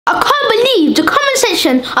I can't believe the comment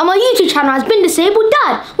section on my YouTube channel has been disabled.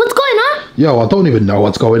 Dad, what's going on? Yo, I don't even know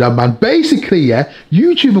what's going on, man. Basically, yeah,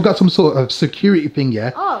 YouTube have got some sort of security thing,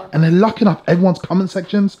 yeah? Oh. And they're locking up everyone's comment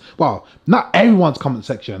sections. Well, not everyone's comment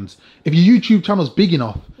sections. If your YouTube channel's big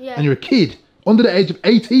enough and you're a kid under the age of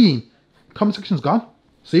 18, comment section's gone.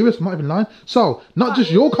 Serious, I'm not even lying. So, not just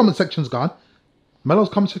your comment section's gone, Mello's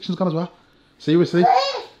comment section's gone as well. Seriously.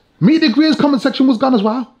 Meet the Greer's comment section was gone as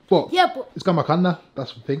well. But yeah, but it's gone back on now.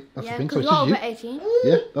 That's the thing. That's the thing. So it's not just over you. 18.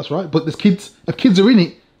 Yeah, that's right. But there's kids. If kids are in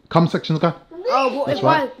it, comment section's gone. Oh, but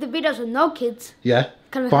if the videos with no kids. Yeah.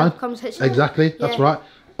 Can we fine. have comment section? Exactly. That's right.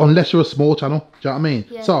 Unless you're a small channel, do you know what I mean?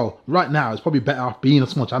 Yeah. So right now it's probably better off being a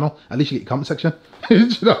small channel. At least you get your comment section. Do you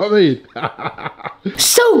know what I mean?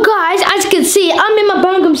 So guys, as you can see, I'm in my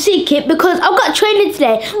Birmingham C kit because I've got training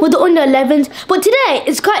today with the under 11s. But today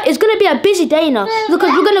it's gonna be a busy day now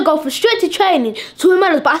because we're gonna go straight to training to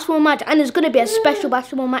Romello's basketball match, and it's gonna be a special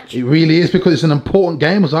basketball match. It really is, because it's an important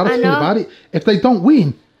game as well. That's the thing about it. If they don't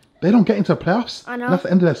win, they don't get into the playoffs. I know. And that's the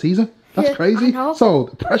end of their season. That's crazy. I know. So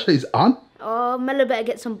the pressure is on. Oh, Mello better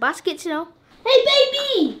get some baskets, you know. Hey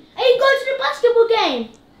baby, are you going to the basketball game?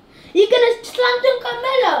 You gonna slam dunk on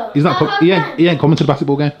Mello? He's not. He ain't coming to the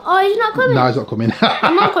basketball game. Oh, he's not coming. No, he's not coming.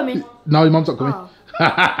 I'm not coming. No, your mum's not coming. Oh.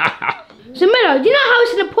 So Mello, do you know how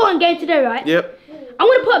it's an important game today, right? Yep. I'm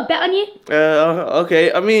gonna put a bet on you.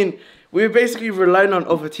 Okay. I mean, we're basically relying on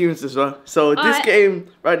other teams as well. So this game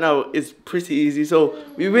right now is pretty easy. So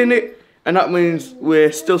we win it, and that means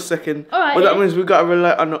we're still second. But that means we gotta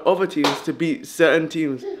rely on the other teams to beat certain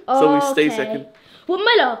teams, so we stay second. Well,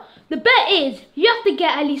 Mello, the bet is you have to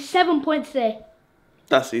get at least 7 points today.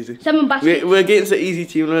 That's easy. 7 baskets. We're against an easy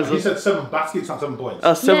team. He said 7 baskets, not 7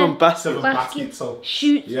 points. 7 baskets. 7 baskets. So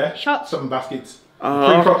shoot. yeah, shots. 7 baskets.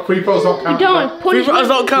 Free throws don't count. You don't. Free throws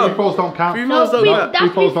don't count. Free throws don't count. Free throws don't count.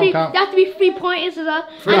 Free throws don't count. They have to be 3 pointers as well.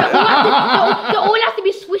 They all have to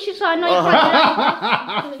be swishes, so I know you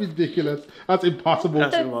can't. That's ridiculous. That's impossible.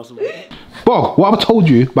 That's impossible. Bog, what have I told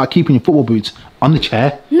you about keeping your football boots on the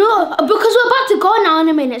chair? No, because we're about to go now in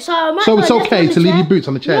a minute, so I might. So it's okay to leave your boots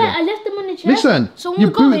on the chair? Yeah, I left them on the chair. Listen, so when your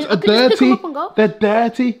we're going, boots are dirty. They're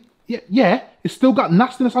dirty. Yeah, it's still got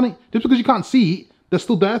nastiness on it. Just because you can't see it, they're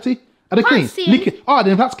still dirty. Are they clean? Lick it. Oh,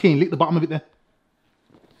 then if that's clean, lick the bottom of it then.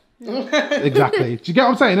 No. Exactly. Do you get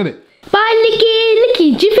what I'm saying, innit? Bye,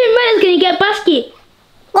 Licky. Do you think Mello's gonna get a basket?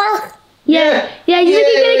 Yeah. You think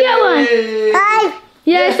he's gonna get one? Bye.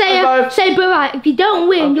 Yeah, say bye. If you don't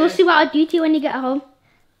win, you'll see what I'll do to you when you get home.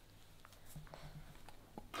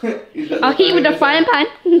 I'll hit you with a frying pan.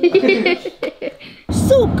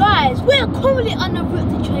 So guys, we're currently on the route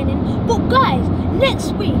to training. But guys,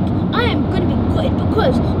 next week I am going to be gutted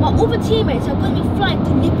because my other teammates are going to be flying to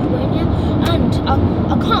Lithuania, and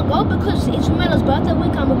I can't go because it's Romello's birthday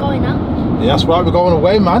week and we're going out. Yeah, that's right, we're going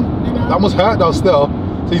away, man. That must hurt though still.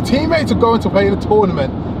 So your teammates are going to play in a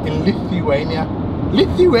tournament in Lithuania.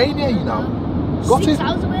 Lithuania, you know. Got 6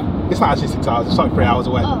 hours away? It's not actually 6 hours, it's like 3 hours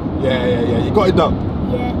away. Oh. Yeah. You got it though?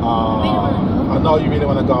 Yeah. I really want to go. I know you really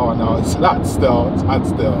want to go, I know. It's sad still.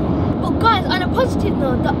 But guys, on a positive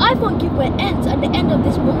note, the iPhone giveaway ends at the end of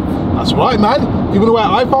this month. That's right, man. Giving away an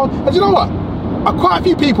iPhone. And you know what? Quite a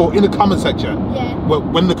few people in the comment section,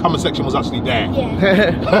 when the comment section was actually there,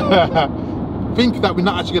 think that we're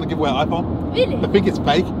not actually going to give away an iPhone. Really? They think it's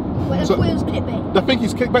fake. Well, so, it was clickbait. They think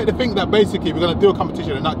it's clickbait. They think that basically we're going to do a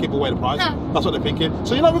competition and not give away the prize. That's what they're thinking.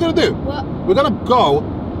 So you know what we're going to do? What? We're going to go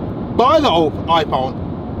buy the old iPhone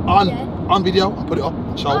on video and put it up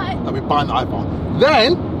and show that we're buying the iPhone.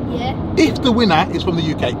 Then, if the winner is from the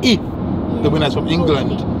UK, if the winner is from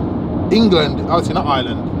England, obviously not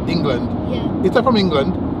Ireland, England, if they're from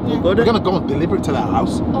England, we're going to go and deliver it to their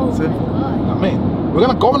house. Oh my God. You know what I mean? We're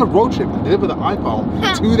going to go on a road trip and deliver the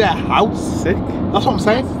iPhone to their house. Sick. That's what I'm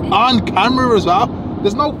saying. On camera as well.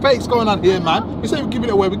 There's no fakes going on here, man. We say we're giving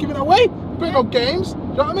it away, we're giving it away. We're playing no games. Do you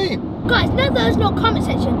know what I mean? Guys, now there's no comment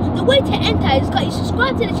section. The way to enter is got you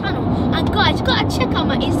subscribe to the channel. And guys, you gotta check out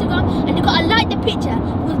my Instagram and you gotta like the picture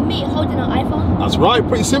with me holding an iPhone. That's right,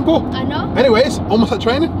 pretty simple. I know. Anyways, almost at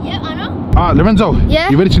training? Yeah, I know. Alright, Lorenzo. Yeah?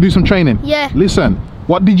 You ready to do some training? Yeah. Listen,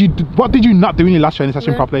 what did you not do in your last training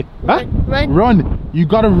session properly? Run. You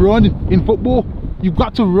gotta run in football. You've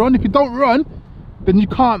got to run. If you don't run, then you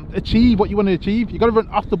can't achieve what you want to achieve. You gotta run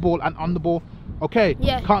off the ball and on the ball. Okay?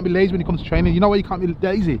 Yeah. You can't be lazy when it comes to training. You know why you can't be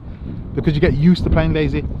lazy? Because you get used to playing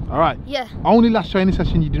lazy. Alright? Yeah. Only last training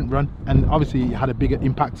session you didn't run, and obviously it had a bigger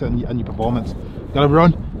impact on your performance. You gotta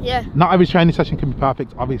run. Yeah. Not every training session can be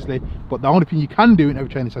perfect, obviously, but the only thing you can do in every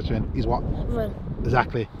training session is what? Run.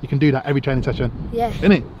 Exactly. You can do that every training session. Yeah.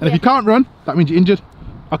 Innit? And if you can't run, that means you're injured.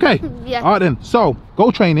 Okay? Yeah. Alright then. So,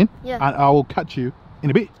 go training, Yeah. and I will catch you in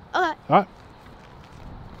a bit. Alright. Alright.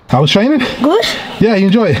 How was training? Good. Yeah, you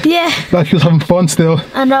enjoy it? Yeah. Like you was having fun still.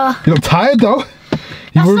 I know. You look tired though.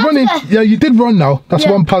 You were running. Yeah, you did run though. That's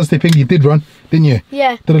one positive thing. You did run, didn't you?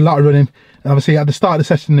 Yeah. Did a lot of running. And obviously at the start of the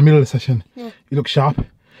session, in the middle of the session, you look sharp.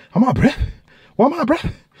 I'm out of breath. Why am I out of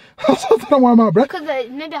breath? I don't know why I'm out of breath. Because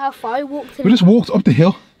maybe how far I walked. We just walked up the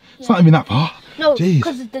hill. It's not even that far. No,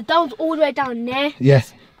 because the down's all the way down there.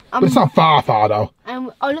 Yes. But it's not far though.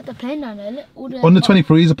 And oh look, the plane down there. Look, all the way Under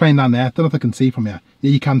 23s are playing down there. I don't know if I can see from here.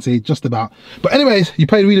 Yeah, you can see just about. But anyways, you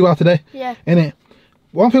played really well today. Yeah. Innit?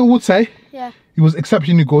 One thing I would say. Yeah. He was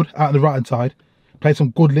exceptionally good out on the right hand side. Played some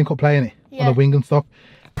good link up play in it on the wing and stuff.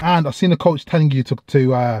 And I've seen the coach telling you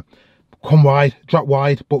to come wide, drop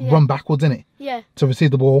wide, but run backwards in it. Yeah. To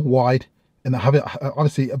receive the ball wide and have it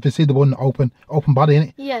obviously receive the ball in the open body in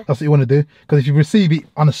it. Yeah. That's what you want to do. Because if you receive it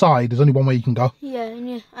on the side, there's only one way you can go. Yeah,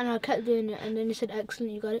 and I kept doing it, and then he said,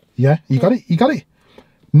 "Excellent, you got it." Yeah, you got it. You got it.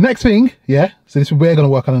 Next thing, yeah. So this is what we're gonna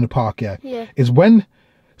work on in the park. Yeah. Yeah. Is when,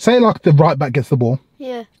 say like the right back gets the ball.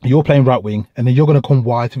 Yeah. You're playing right wing, and then you're gonna come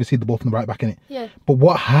wide to receive the ball from the right back in it. Yeah. But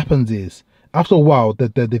what happens is, after a while, the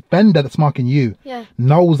defender that's marking you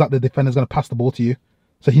knows that the defender's gonna pass the ball to you,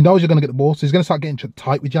 so he knows you're gonna get the ball, so he's gonna start getting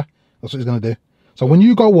tight with you. That's what he's going to do. So when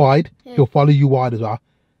you go wide, he'll follow you wide as well.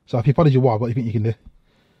 So if he follows you wide, what do you think you can do?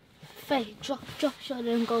 Fake, drop short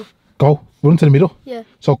and go. Go, run to the middle. Yeah.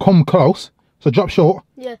 So come close. So drop short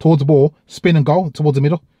towards the ball, spin and go towards the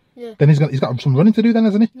middle. Yeah. Then he's got some running to do then,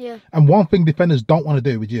 hasn't he? Yeah. And one thing defenders don't want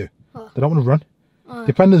to do with you, they don't want to run.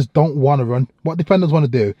 Defenders don't want to run. What defenders want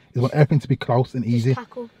to do is want everything to be close and easy.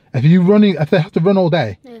 If they have to run all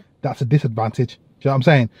day, that's a disadvantage. Do you know what I'm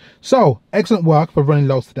saying? So, excellent work for running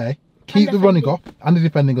lows today. Keep the running up and the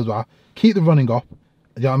defending as well. Keep the running up. Do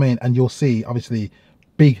you know what I mean? And you'll see, obviously,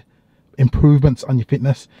 big improvements on your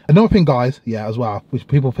fitness. Another thing, guys, as well, which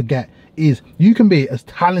people forget, is you can be as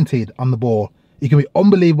talented on the ball. You can be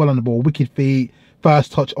unbelievable on the ball, wicked feet,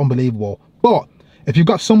 first touch, unbelievable. But if you've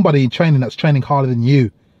got somebody in training that's training harder than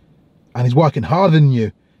you, and he's working harder than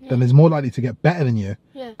you, then he's more likely to get better than you.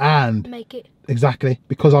 Yeah. And make it. Exactly,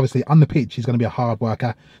 because obviously on the pitch he's going to be a hard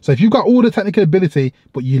worker. So if you've got all the technical ability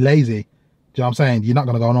but you're lazy, do you know what I'm saying? You're not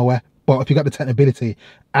going to go nowhere. But if you've got the technical ability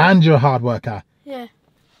and you're a hard worker, do you know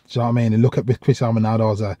what I mean? And look at Cristiano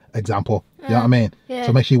Ronaldo as an example. Do you know what I mean? Yeah.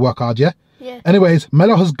 So make sure you work hard, yeah? Anyways,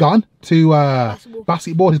 Melo has gone to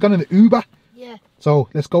basketball. He's gone in the Uber. Yeah. So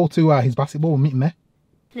let's go to his basketball and meet him there.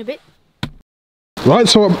 In a bit. Right,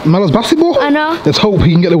 so Melo's basketball. I know. Let's hope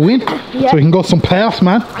he can get a win. Yeah. So we can go to some playoffs,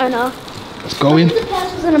 man. I know. Let's go in.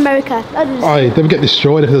 In America. Oh, they would get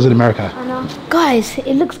destroyed if it was in America. I know. Guys,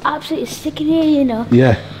 it looks absolutely sick in here, you know.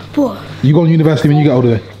 Yeah. But you go to university when you get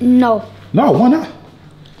older? No. No, why not?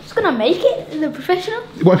 Just gonna make it in the professional.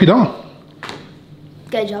 What if you don't?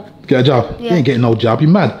 Get a job. Get a job? Yeah. You ain't getting no job, you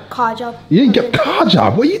mad? Car job. You ain't get a car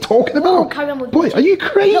job? What are you talking about? Carry on with Boy, are you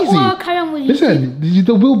crazy? No, carry on with Listen,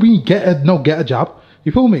 there will be get a job.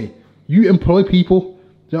 You feel me? You employ people.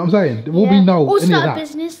 Do you know what I'm saying? There will be no or any of that.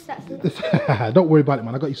 Business, that's it. Don't worry about it,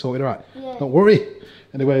 man. I got you sorted, alright? Yeah. Don't worry.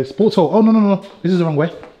 Anyway, sports hall. Oh, no. This is the wrong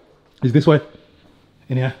way. It's this way.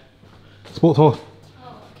 In here. Sports hall. Oh,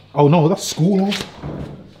 okay. Oh, no, that's school hall.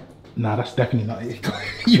 Nah, that's definitely not it.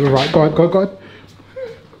 You're right. Go on.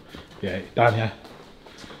 Yeah, down here.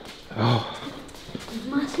 Oh.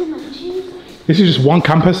 This is just one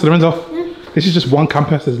campus, Lorenzo. Yeah. This is just one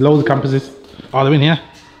campus. There's loads of campuses. Oh, they're in here.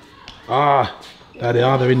 Ah. There they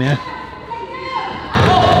are, they're in there.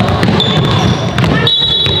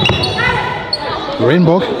 You're in,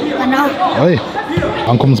 Bog. I know. Oi,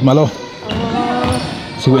 on comes Melo.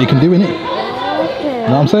 See what you can do, innit? Okay.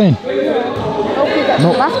 Know what I'm saying?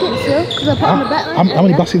 No. Baskets, yeah? Because I put on the bet. How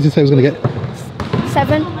many baskets did you say I was going to get?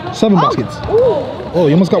 7. 7 baskets? Oh,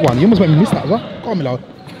 you almost got one. You almost made me miss that as well. Go on, Melo.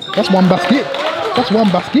 That's one basket. That's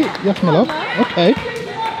one basket. Yes, Melo. Okay.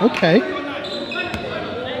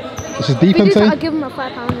 This is defense, I'll give him a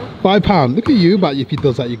 £5. £5? Look at you, but if he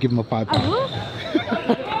does that, you give him a £5. I will.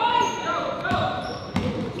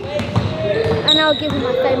 And I'll give him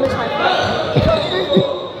my famous £5.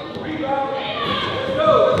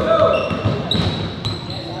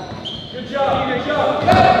 Good job.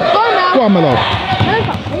 Go on, Melo.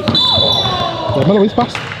 Melo is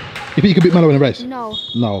fast. You think you could beat Melo in a race? No.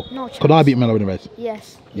 No. No chance. Could I beat Melo in a race?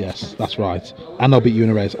 Yes. Yes, that's right. And I'll beat you in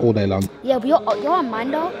a race all day long. Yeah, but you're a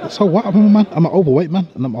man though. So what? I'm a man. I'm an overweight man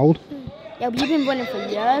and I'm old. Yeah, but you've been running for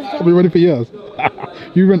years though. I've been running for years.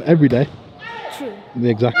 You run every day. True.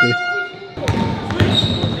 Yeah, exactly.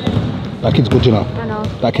 That kid's good, you know. I know.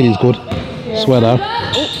 That kid is good. Yeah. Swear down.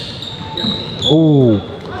 Oh.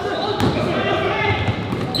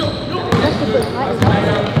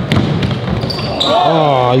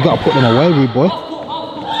 Oh, you gotta put them away, rude boy.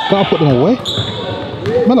 Gotta put them away.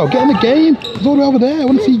 Mello, get in the game. It's all the way over there. I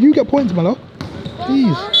want to see you get points, Mello.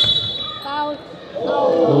 Please. Oh.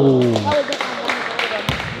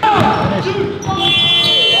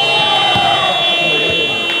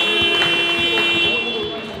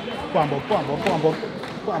 Go on, ball. Go on, ball. Go on, ball.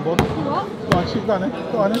 Go on, ball. Go on, shoot. Go on, then.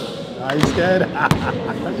 Go on, then. Ah, he's scared.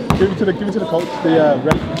 give it to the coach, the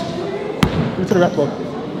ref. Give it to the ref, ball.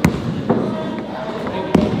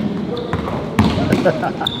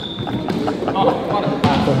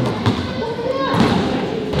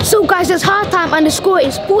 So guys, it's half time and the score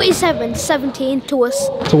is 47-17 to us.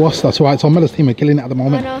 To us, that's right. So Mello's team are killing it at the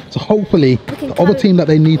moment. So hopefully the other team that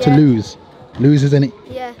they need to loses, innit?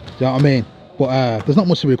 Yeah. Do you know what I mean? But there's not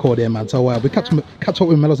much to record here, man. So we catch up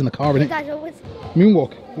with Mello's in the car, innit?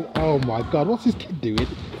 Moonwalk. Oh my God, what's this kid doing?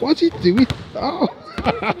 What's he doing? Oh.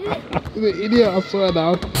 The idiot, I swear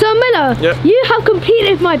down. So Mello, you have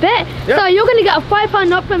completed my bet. So you're gonna get a £5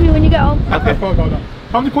 knock from me when you get home. Okay.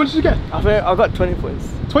 How many points did you get? I think I got 20 points.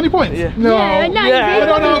 20 points? Yeah. No. I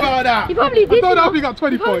don't know about that. You probably did. I don't know if you got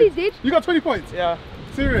 20 points. You probably did. You got 20 points? Yeah.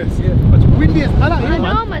 Serious? Yeah. It's windy as hell out here, man.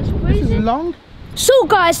 I know, man. It's freezing. This is long. So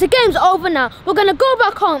guys, the game's over now. We're gonna go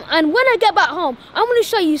back home, and when I get back home, I'm gonna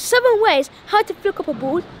show you 7 ways how to flick up a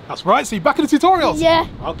ball. That's right. So you're back in the tutorials? Yeah.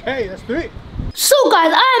 Okay, let's do it. So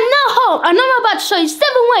guys, I am now home, and I'm about to show you 7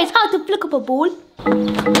 ways how to flick up a ball.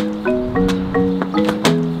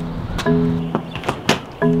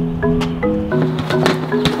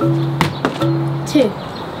 2.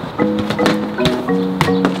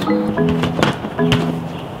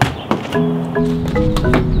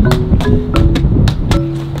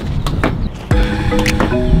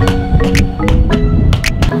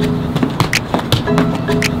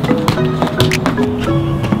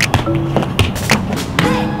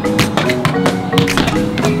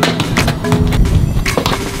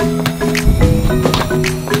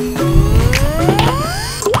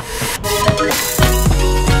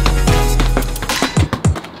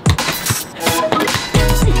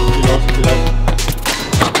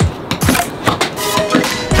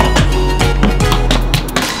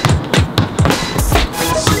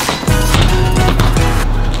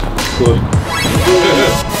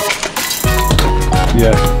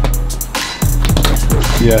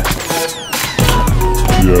 Yeah.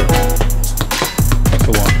 That's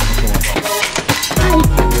the one.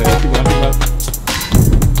 Yeah, keep on.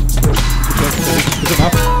 Is it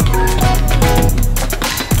enough?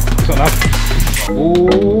 Is it enough?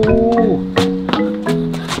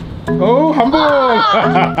 Oh, humble!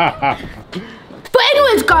 But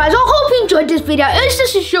anyways guys, I hope you enjoyed this video. It's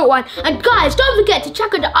just a short one. And guys, don't forget to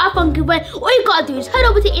check out the iPhone giveaway. All you gotta do is head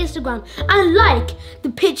over to Instagram and like the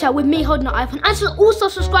picture with me holding the iPhone. And also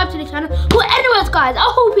subscribe to the channel. But anyways guys, I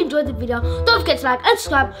hope you enjoyed the video. Don't forget to like and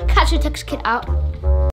subscribe. Catch your Tekkerz Kid out.